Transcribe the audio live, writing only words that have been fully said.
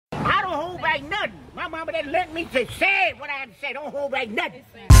back nothing. My mama didn't let me to say what I had to say. Don't hold back nothing.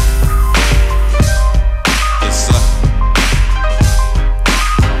 Yes, sir.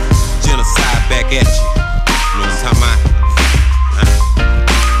 Gena-Cide back at you. You know what I'm talking about?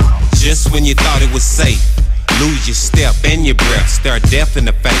 Just when you thought it was safe, lose your step and your breath, stare death in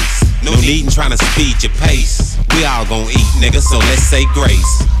the face. No need in trying to speed your pace. We all gon' eat, nigga, so let's say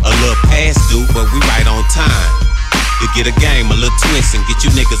grace. A little past due, but we right on time. To get a game, a little twist, and get you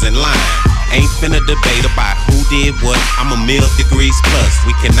niggas in line. Ain't finna debate about who did what. I'm a million degrees plus,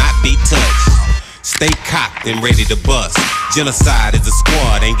 we cannot be touched. Stay cocked and ready to bust. Gena-Cide is a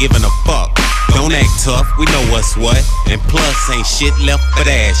squad, ain't giving a fuck. Don't act tough, we know what's what. And plus, ain't shit left but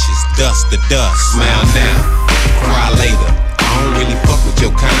ashes, dust to dust. Smile now, cry later. I don't really fuck with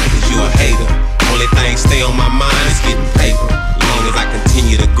your kind, cause you a hater. Only thing stay on my mind is getting paper. Long as I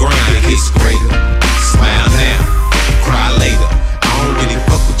continue to grind, it gets greater. Smile now, cry later. I don't really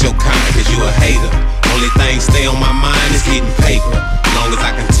fuck with your kind, cause you a hater. Only thing stay on my mind is getting paper. Long as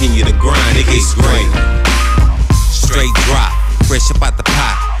I continue to grind, it gets greater. Straight drop, fresh up out the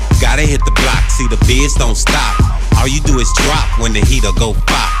pot. Gotta hit the block, see the bids don't stop. All you do is drop when the heater go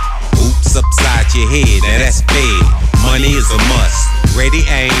pop. Oops, upside your head, now that's fed. Money is a must, ready,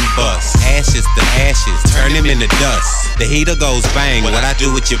 aim, bust. Ashes to ashes, turn them into dust. The heater goes bang, what I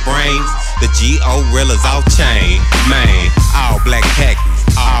do with your brains? The G.O. reelers off chain. Man, all black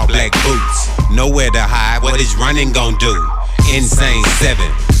khakis, all black boots. Nowhere to hide, what is running gon' do? Insane 7,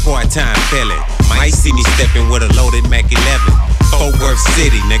 part-time felon. Might see me stepping with a loaded Mac 11. Fort Worth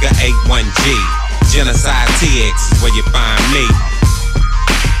City, nigga, 81G. Gena-Cide TX is where you find me.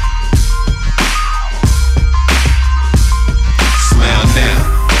 Smile now,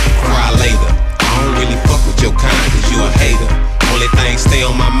 cry later. I don't really fuck with your kind, cause you a hater. Only thing stay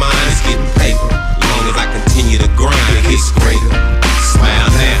on my mind is getting paper. Long as I continue to grind, it gets greater.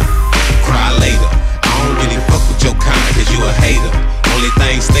 Smile now, cry later. I don't really fuck with your kind, cause you a hater. Only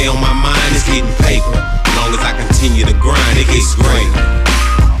thing stay on my mind is getting paper. Long as I continue to grind, it gets greater.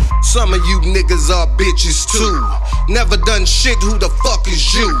 Some of you niggas are bitches too. Never done shit, who the fuck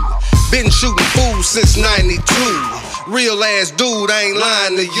is you? Been shooting fools since 92. Real ass dude, I ain't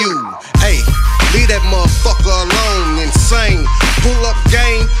lying to you. Hey, leave that motherfucker alone, insane. Pull up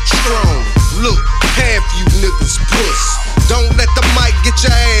game, strong. Look, half you niggas puss. Don't let the mic get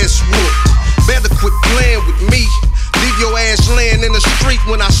your ass whooped. Better quit playing with me. Leave your ass laying in the street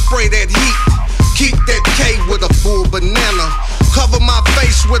when I spray that heat. Keep that K with a full banana. Cover my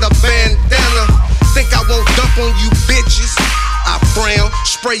face with a bandana. Think I won't dump on you bitches? I frown,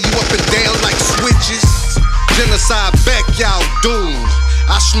 spray you up and down like switches. Gena-Cide back, y'all doomed.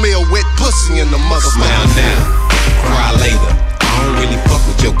 I smell wet pussy in the motherfucker. Smile now, cry later. I don't really fuck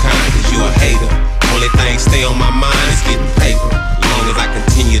with your kind, cause you a hater. Only thing stay on my mind is getting paper. Long as I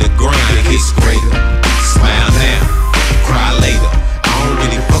continue to grind, it gets greater. Smile now, cry later. I don't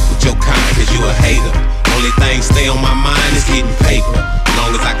really fuck with your kind, cause you a hater. Only thing stay on my mind is getting paper.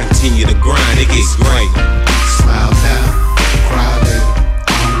 Long as I continue to grind, it gets greater. Smile